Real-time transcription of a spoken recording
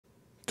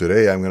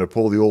Today I'm going to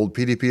pull the old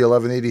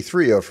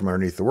PDP-1183 out from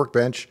underneath the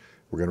workbench.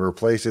 We're going to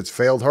replace its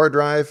failed hard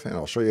drive, and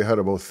I'll show you how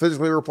to both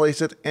physically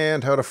replace it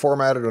and how to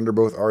format it under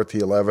both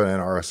RT11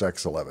 and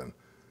RSX11.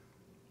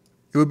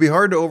 It would be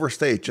hard to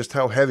overstate just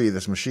how heavy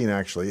this machine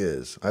actually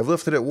is. I've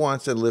lifted it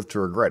once and lived to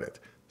regret it,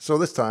 so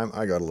this time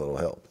I got a little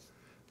help.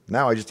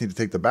 Now I just need to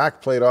take the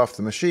back plate off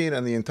the machine,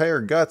 and the entire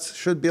guts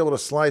should be able to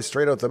slide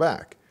straight out the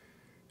back.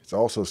 It's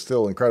also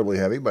still incredibly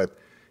heavy, but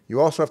you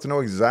also have to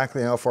know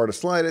exactly how far to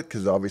slide it,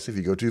 because obviously if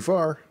you go too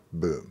far,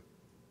 boom.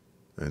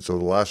 And so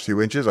the last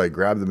few inches, I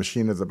grab the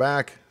machine at the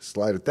back,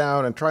 slide it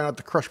down, and try not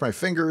to crush my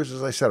fingers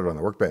as I set it on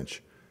the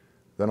workbench.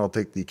 Then I'll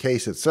take the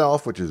case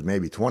itself, which is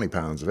maybe 20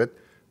 pounds of it,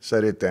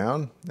 set it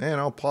down,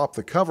 and I'll pop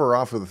the cover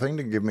off of the thing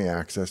to give me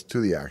access to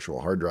the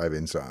actual hard drive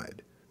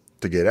inside.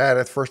 To get at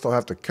it, first I'll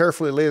have to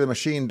carefully lay the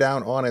machine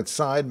down on its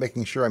side,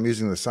 making sure I'm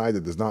using the side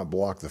that does not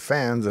block the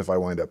fans if I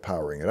wind up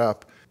powering it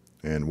up.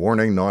 And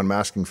warning,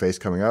 non-masking face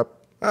coming up.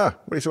 What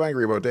are you so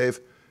angry about, Dave?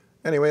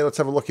 Anyway, let's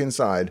have a look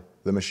inside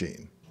the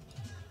machine.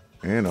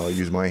 And I'll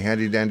use my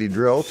handy-dandy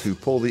drill to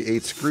pull the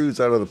 8 screws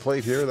out of the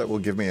plate here that will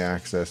give me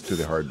access to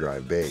the hard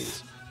drive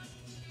bays.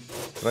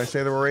 Did I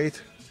say there were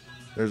 8?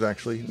 There's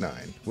actually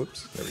 9.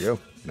 Whoops, there we go,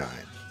 9.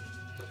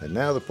 And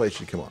now the plate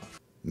should come off.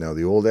 Now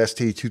the old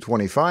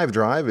ST225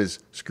 drive is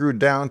screwed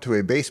down to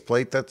a base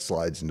plate that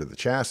slides into the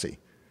chassis.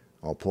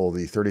 I'll pull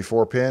the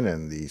 34 pin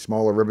and the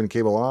smaller ribbon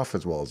cable off,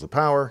 as well as the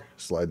power,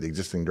 slide the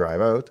existing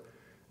drive out,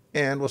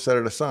 and we'll set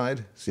it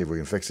aside, see if we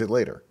can fix it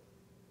later.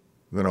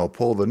 Then I'll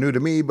pull the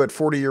new-to-me but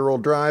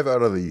 40-year-old drive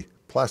out of the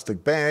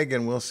plastic bag,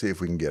 and we'll see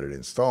if we can get it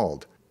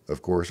installed.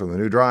 Of course, on the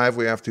new drive,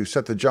 we have to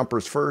set the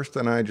jumpers first,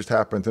 and I just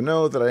happen to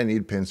know that I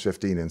need pins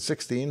 15 and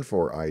 16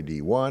 for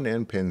ID1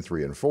 and pin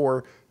 3 and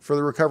 4 for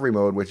the recovery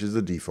mode, which is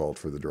the default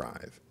for the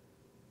drive.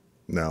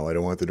 Now, I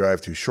don't want the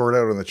drive to short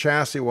out on the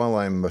chassis while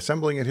I'm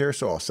assembling it here,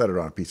 so I'll set it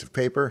on a piece of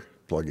paper,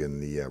 plug in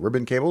the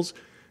ribbon cables,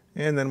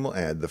 and then we'll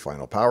add the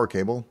final power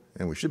cable,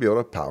 and we should be able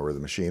to power the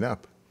machine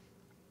up.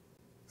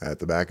 At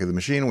the back of the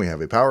machine, we have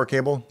a power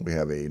cable, we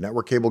have a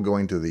network cable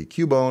going to the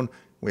Cubone,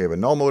 we have a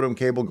null modem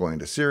cable going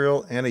to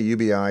serial, and a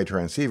UBI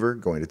transceiver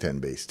going to 10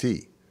 base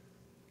T.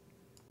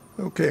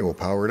 Okay, we'll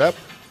power it up.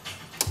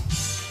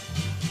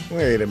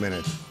 Wait a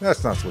minute,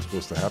 that's not what's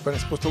supposed to happen.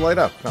 It's supposed to light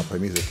up, not play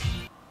music.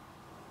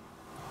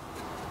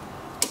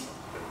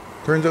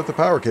 Turns out the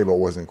power cable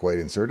wasn't quite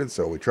inserted,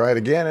 so we try it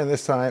again, and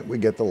this time we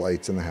get the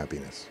lights and the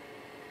happiness.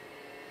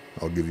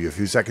 I'll give you a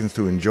few seconds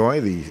to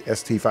enjoy the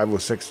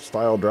ST506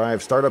 style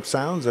drive startup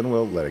sounds, and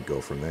we'll let it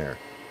go from there.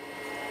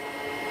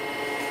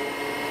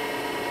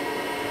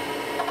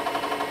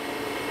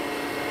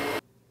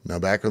 Now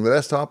back on the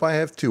desktop, I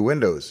have 2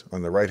 windows.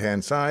 On the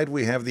right-hand side,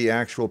 we have the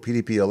actual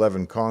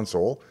PDP-11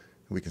 console.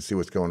 We can see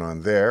what's going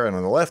on there. And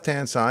on the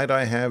left-hand side,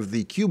 I have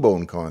the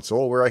Cubone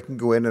console, where I can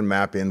go in and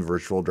map in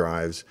virtual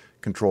drives,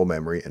 control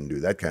memory, and do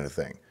that kind of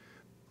thing.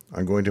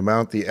 I'm going to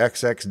mount the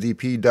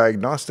XXDP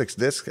diagnostics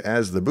disk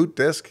as the boot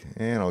disk,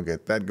 and I'll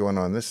get that going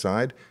on this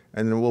side,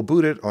 and then we'll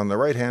boot it on the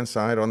right-hand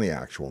side on the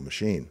actual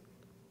machine.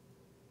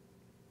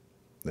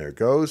 There it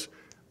goes.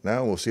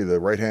 Now we'll see the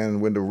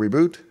right-hand window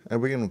reboot,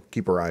 and we can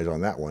keep our eyes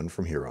on that one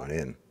from here on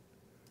in.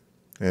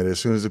 And as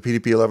soon as the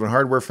PDP-11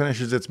 hardware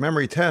finishes its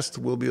memory test,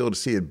 we'll be able to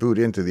see it boot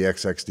into the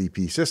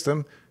XXDP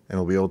system, and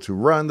we'll be able to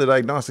run the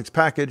diagnostics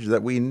package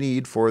that we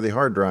need for the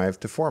hard drive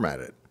to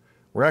format it.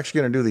 We're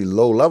actually going to do the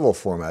low-level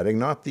formatting,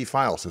 not the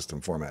file system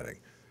formatting.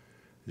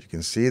 As you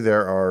can see,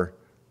 there are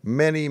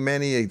many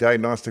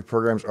diagnostic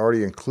programs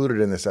already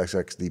included in this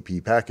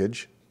XXDP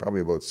package.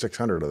 Probably about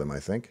 600 of them, I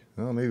think.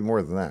 Well, maybe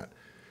more than that.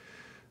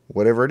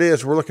 Whatever it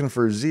is, we're looking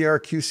for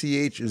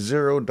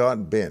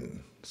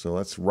zrqch0.bin. So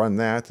let's run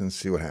that and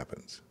see what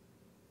happens.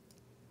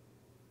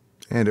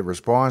 And it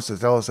responds to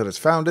tell us that it's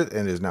found it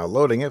and is now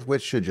loading it,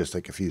 which should just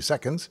take a few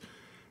seconds.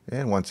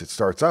 And once it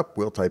starts up,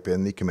 we'll type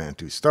in the command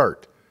to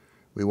start.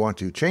 We want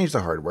to change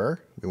the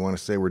hardware. We want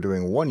to say we're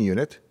doing 1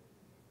 unit.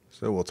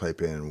 So we'll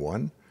type in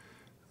 1.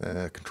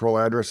 Control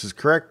address is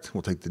correct.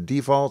 We'll take the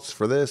defaults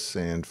for this,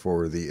 and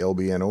for the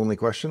LBN only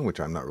question, which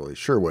I'm not really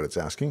sure what it's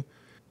asking,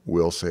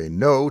 we'll say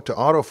no to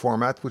auto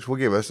format, which will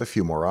give us a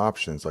few more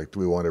options, like do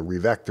we want to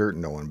revector,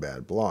 no and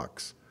bad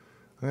blocks.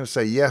 I'm going to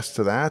say yes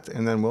to that,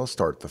 and then we'll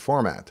start the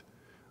format.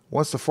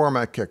 Once the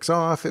format kicks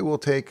off, it will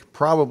take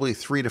probably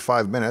 3 to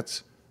 5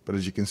 minutes, but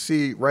as you can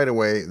see right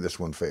away, this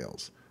one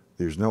fails.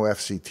 There's no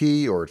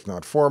FCT, or it's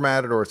not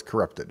formatted, or it's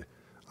corrupted.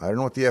 I don't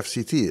know what the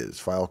FCT is.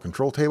 File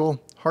control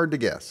table? Hard to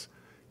guess.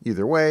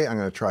 Either way, I'm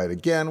going to try it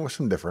again with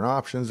some different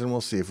options, and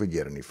we'll see if we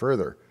get any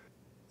further.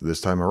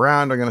 This time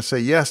around, I'm going to say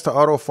yes to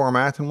auto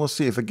format, and we'll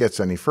see if it gets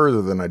any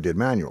further than I did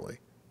manually.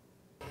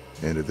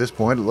 And at this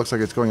point, it looks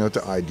like it's going out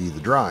to ID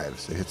the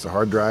drives. It hits the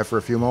hard drive for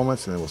a few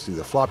moments, and then we'll see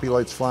the floppy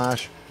lights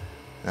flash.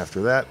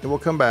 After that, it will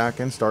come back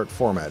and start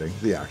formatting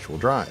the actual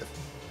drive.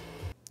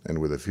 And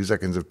with a few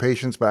seconds of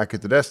patience back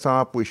at the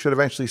desktop, we should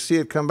eventually see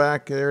it come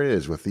back. There it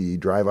is with the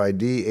drive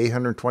ID,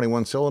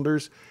 821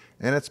 cylinders,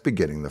 and it's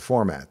beginning the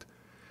format.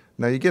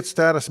 Now you get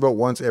status about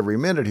once every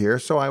minute here,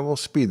 so I will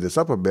speed this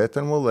up a bit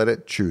and we'll let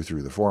it chew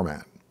through the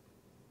format.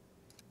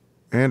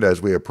 And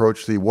as we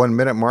approach the 1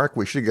 minute mark,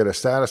 we should get a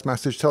status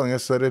message telling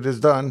us that it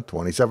is done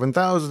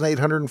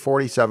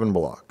 27,847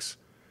 blocks.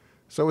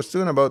 So it's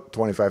doing about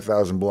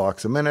 25,000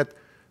 blocks a minute.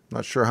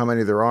 Not sure how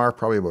many there are,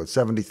 probably about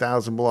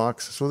 70,000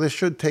 blocks. So this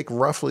should take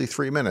roughly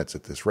 3 minutes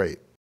at this rate.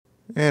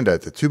 And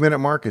at the 2 minute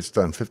mark, it's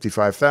done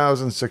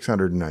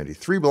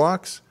 55,693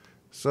 blocks.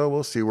 So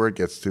we'll see where it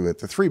gets to at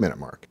the 3 minute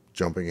mark.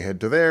 Jumping ahead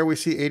to there, we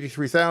see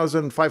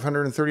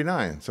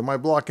 83,539. So my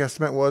block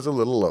estimate was a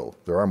little low.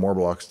 There are more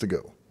blocks to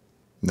go.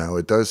 Now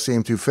it does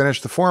seem to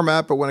finish the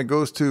format, but when it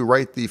goes to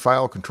write the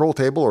file control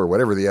table or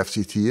whatever the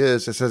FCT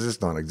is, it says it's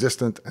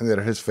non-existent and that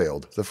it has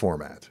failed the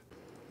format.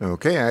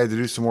 Okay, I had to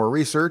do some more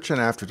research,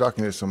 and after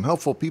talking to some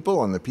helpful people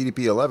on the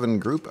PDP-11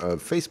 group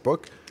of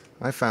Facebook,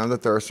 I found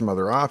that there are some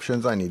other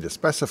options I need to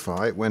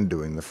specify when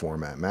doing the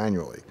format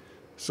manually.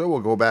 So we'll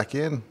go back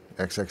in,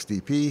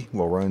 XXDP,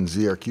 we'll run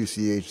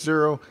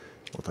zrqch0,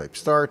 we'll type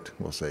start,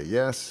 we'll say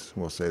yes,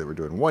 we'll say that we're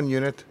doing 1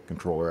 unit,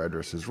 controller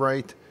address is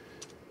right.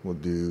 We'll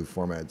do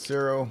format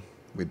 0.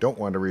 We don't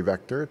want to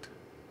revector it.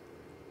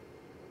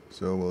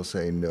 So we'll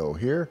say no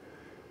here.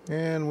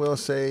 And we'll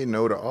say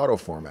no to auto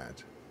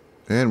format.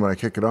 And when I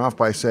kick it off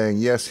by saying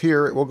yes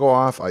here, it will go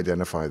off,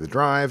 identify the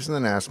drives, and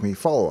then ask me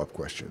follow-up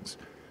questions.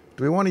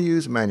 Do we want to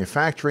use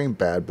manufacturing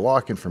bad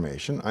block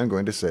information? I'm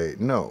going to say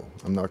no.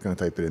 I'm not going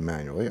to type it in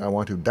manually. I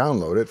want to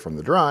download it from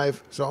the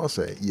drive, so I'll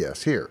say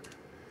yes here.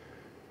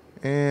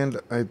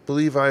 And I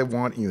believe I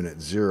want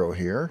unit 0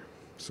 here.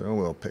 So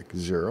we'll pick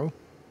 0.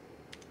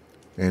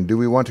 And do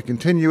we want to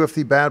continue if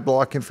the bad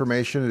block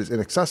information is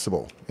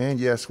inaccessible? And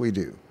yes, we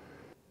do.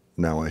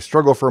 Now I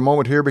struggle for a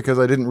moment here because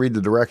I didn't read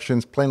the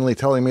directions plainly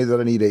telling me that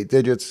I need 8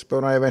 digits,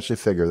 but when I eventually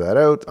figure that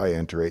out, I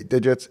enter 8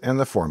 digits and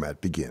the format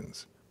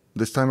begins.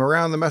 This time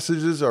around, the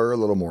messages are a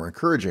little more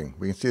encouraging.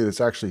 We can see that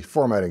it's actually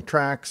formatting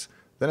tracks,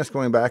 then it's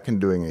going back and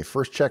doing a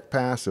first check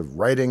pass of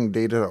writing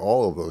data to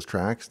all of those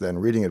tracks, then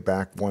reading it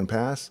back 1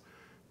 pass,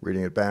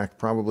 reading it back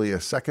probably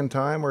a second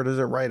time, or does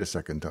it write a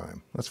second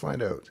time? Let's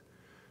find out.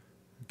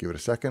 Give it a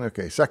second.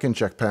 Okay, second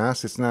check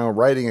pass. It's now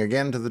writing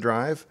again to the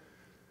drive.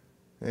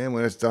 And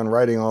when it's done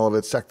writing all of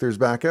its sectors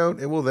back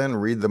out, it will then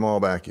read them all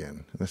back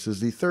in. This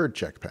is the third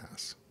check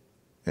pass.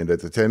 And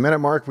at the 10-minute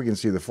mark, we can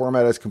see the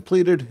format is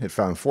completed. It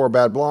found 4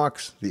 bad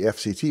blocks. The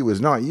FCT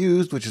was not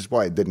used, which is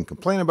why it didn't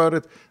complain about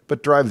it,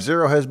 but drive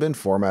 0 has been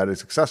formatted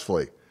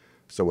successfully.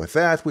 So with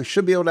that, we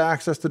should be able to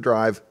access the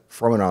drive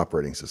from an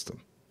operating system.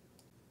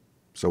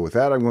 So with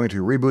that, I'm going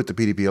to reboot the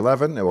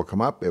PDP-11. It will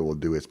come up, it will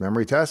do its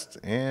memory test,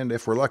 and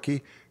if we're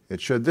lucky, it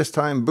should this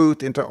time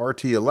boot into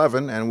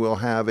RT11 and we'll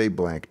have a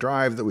blank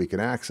drive that we can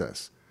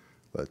access.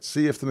 Let's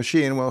see if the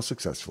machine will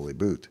successfully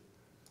boot.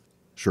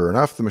 Sure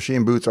enough, the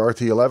machine boots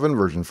RT11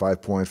 version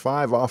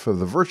 5.5 off of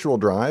the virtual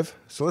drive,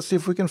 so let's see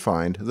if we can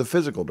find the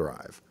physical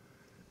drive.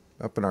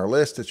 Up in our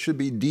list, it should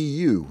be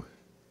DU,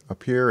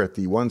 up here at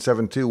the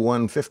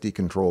 172.150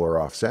 controller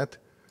offset.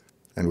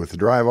 And with the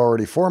drive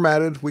already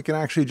formatted, we can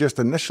actually just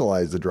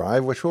initialize the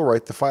drive, which will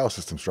write the file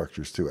system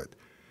structures to it.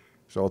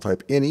 So I'll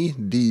type ini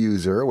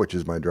du0, which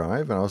is my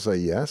drive, and I'll say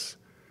yes.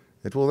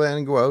 It will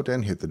then go out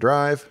and hit the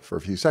drive for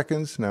a few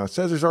seconds. Now it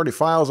says there's already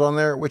files on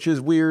there, which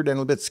is weird and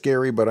a bit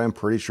scary, but I'm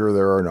pretty sure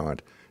there are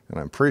not. And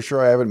I'm pretty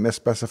sure I haven't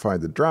misspecified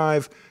the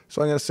drive,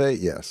 so I'm going to say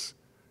yes.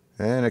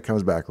 And it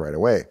comes back right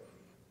away.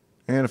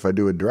 And if I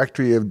do a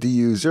directory of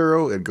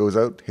du0, it goes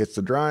out, hits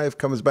the drive,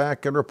 comes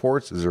back, and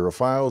reports 0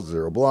 files,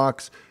 0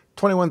 blocks,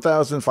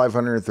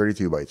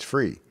 21,532 bytes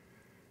free.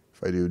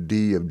 If I do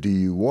D of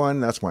du1,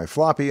 that's my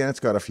floppy, and it's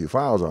got a few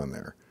files on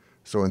there.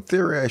 So in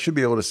theory, I should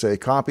be able to say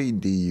copy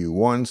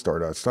du1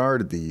 star.star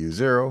to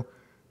du0,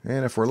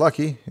 and if we're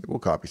lucky, it will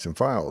copy some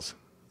files.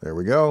 There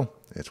we go,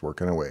 it's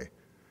working away.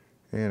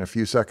 And a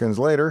few seconds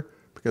later,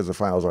 because the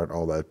files aren't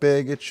all that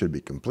big, it should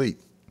be complete.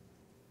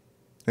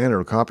 And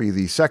it'll copy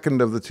the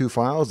second of the 2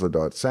 files,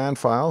 the .san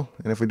file,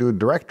 and if we do a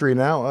directory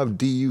now of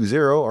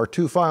du0, our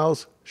 2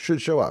 files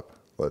should show up.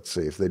 Let's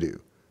see if they do.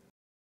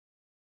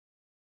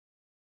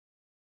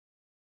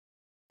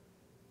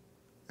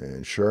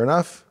 And sure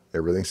enough,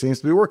 everything seems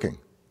to be working.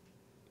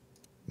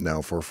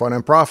 Now for fun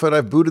and profit,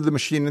 I've booted the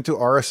machine into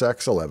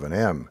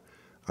RSX11M.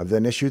 I've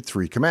then issued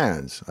 3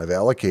 commands. I've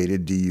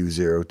allocated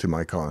du0 to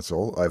my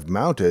console, I've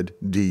mounted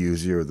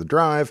du0 the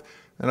drive,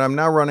 and I'm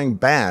now running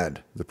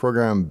bad, the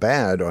program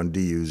bad on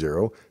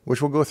du0,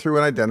 which will go through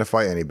and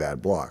identify any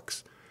bad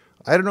blocks.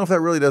 I don't know if that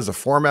really does a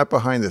format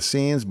behind the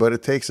scenes, but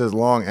it takes as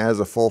long as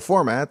a full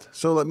format,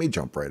 so let me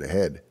jump right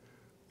ahead.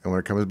 And when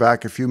it comes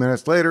back a few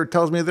minutes later, it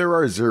tells me there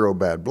are 0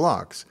 bad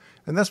blocks.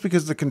 And that's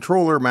because the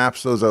controller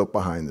maps those out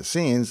behind the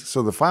scenes,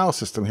 so the file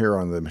system here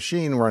on the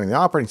machine running the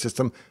operating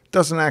system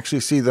doesn't actually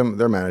see them,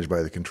 they're managed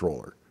by the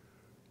controller.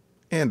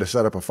 And to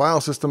set up a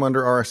file system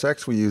under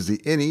RSX, we use the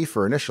ini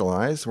for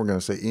initialize. We're going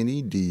to say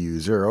ini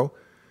du0,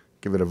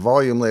 give it a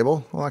volume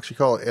label. I'll actually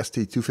call it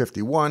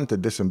ST251 to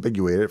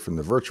disambiguate it from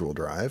the virtual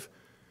drive.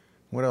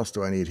 What else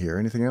do I need here?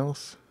 Anything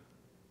else?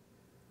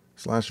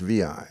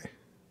 /vi.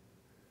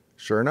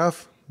 Sure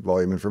enough,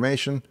 volume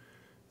information,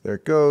 there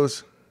it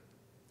goes.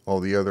 All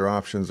the other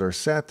options are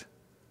set,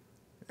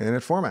 and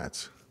it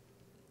formats.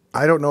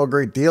 I don't know a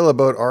great deal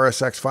about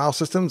RSX file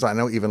systems. I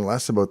know even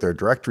less about their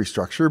directory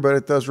structure, but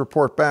it does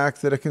report back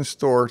that it can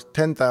store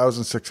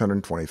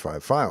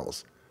 10,625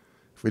 files.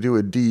 If we do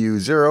a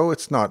DU0,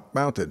 it's not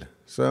mounted,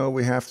 so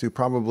we have to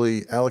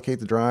probably allocate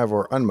the drive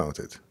or unmount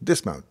it.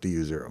 Dismount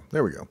DU0.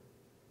 There we go.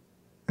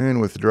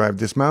 And with the drive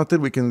dismounted,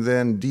 we can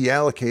then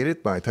deallocate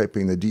it by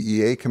typing the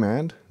DEA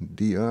command,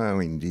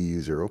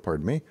 DU0,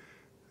 pardon me,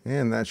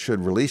 and that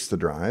should release the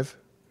drive.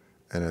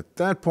 And at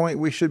that point,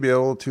 we should be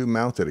able to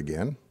mount it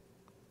again.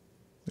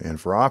 And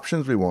for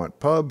options, we want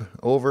pub,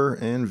 over,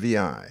 and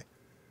VI.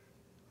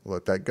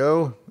 Let that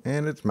go,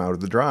 and it's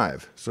mounted the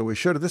drive. So we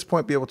should at this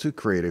point be able to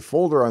create a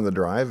folder on the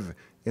drive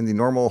in the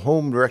normal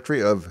home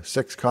directory of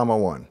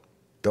 6,1.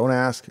 Don't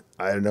ask,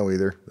 I don't know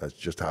either. That's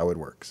just how it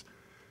works.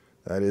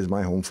 That is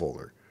my home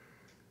folder.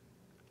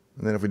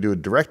 And then if we do a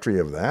directory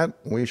of that,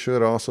 we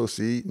should also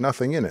see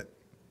nothing in it.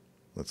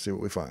 Let's see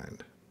what we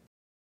find.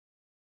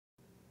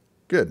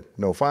 Good,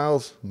 no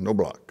files, no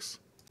blocks.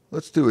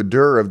 Let's do a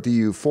dir of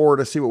DU4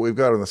 to see what we've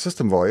got on the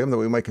system volume that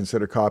we might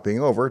consider copying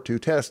over to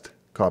test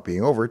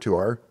copying over to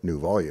our new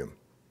volume.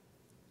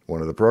 One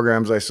of the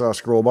programs I saw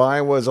scroll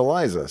by was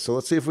ELIZA, so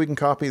let's see if we can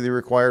copy the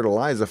required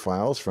ELIZA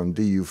files from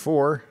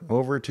DU4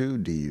 over to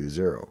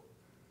DU0.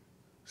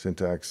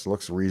 Syntax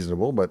looks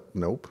reasonable, but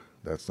nope,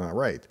 that's not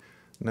right.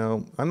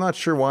 Now, I'm not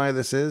sure why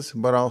this is,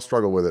 but I'll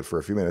struggle with it for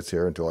a few minutes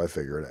here until I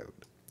figure it out.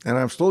 And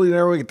I'm slowly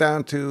narrowing it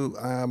down to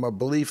a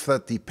belief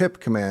that the pip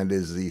command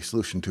is the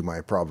solution to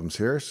my problems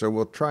here, so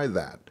we'll try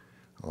that.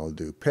 I'll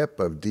do pip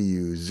of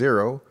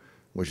DU0,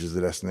 which is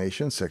the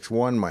destination,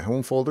 6.1, my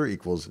home folder,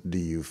 equals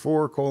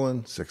DU4,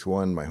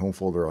 6.1, my home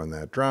folder on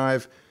that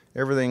drive,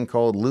 everything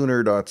called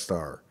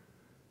lunar.star.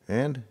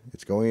 And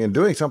it's going and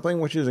doing something,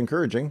 which is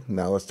encouraging.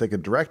 Now let's take a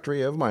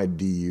directory of my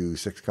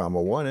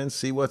DU6,1 and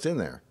see what's in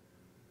there.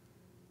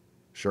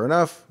 Sure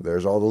enough,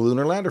 there's all the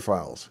lunar lander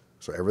files.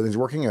 So everything's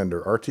working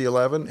under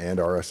RT11 and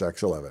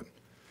RSX11.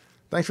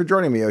 Thanks for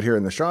joining me out here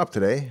in the shop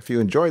today. If you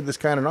enjoyed this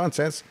kind of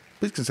nonsense,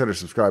 please consider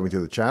subscribing to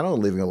the channel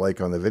and leaving a like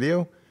on the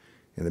video.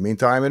 In the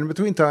meantime and in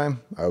between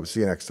time, I will see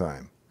you next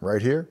time,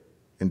 right here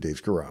in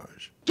Dave's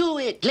Garage. Do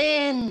it,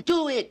 Glenn!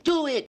 Do it! Do it!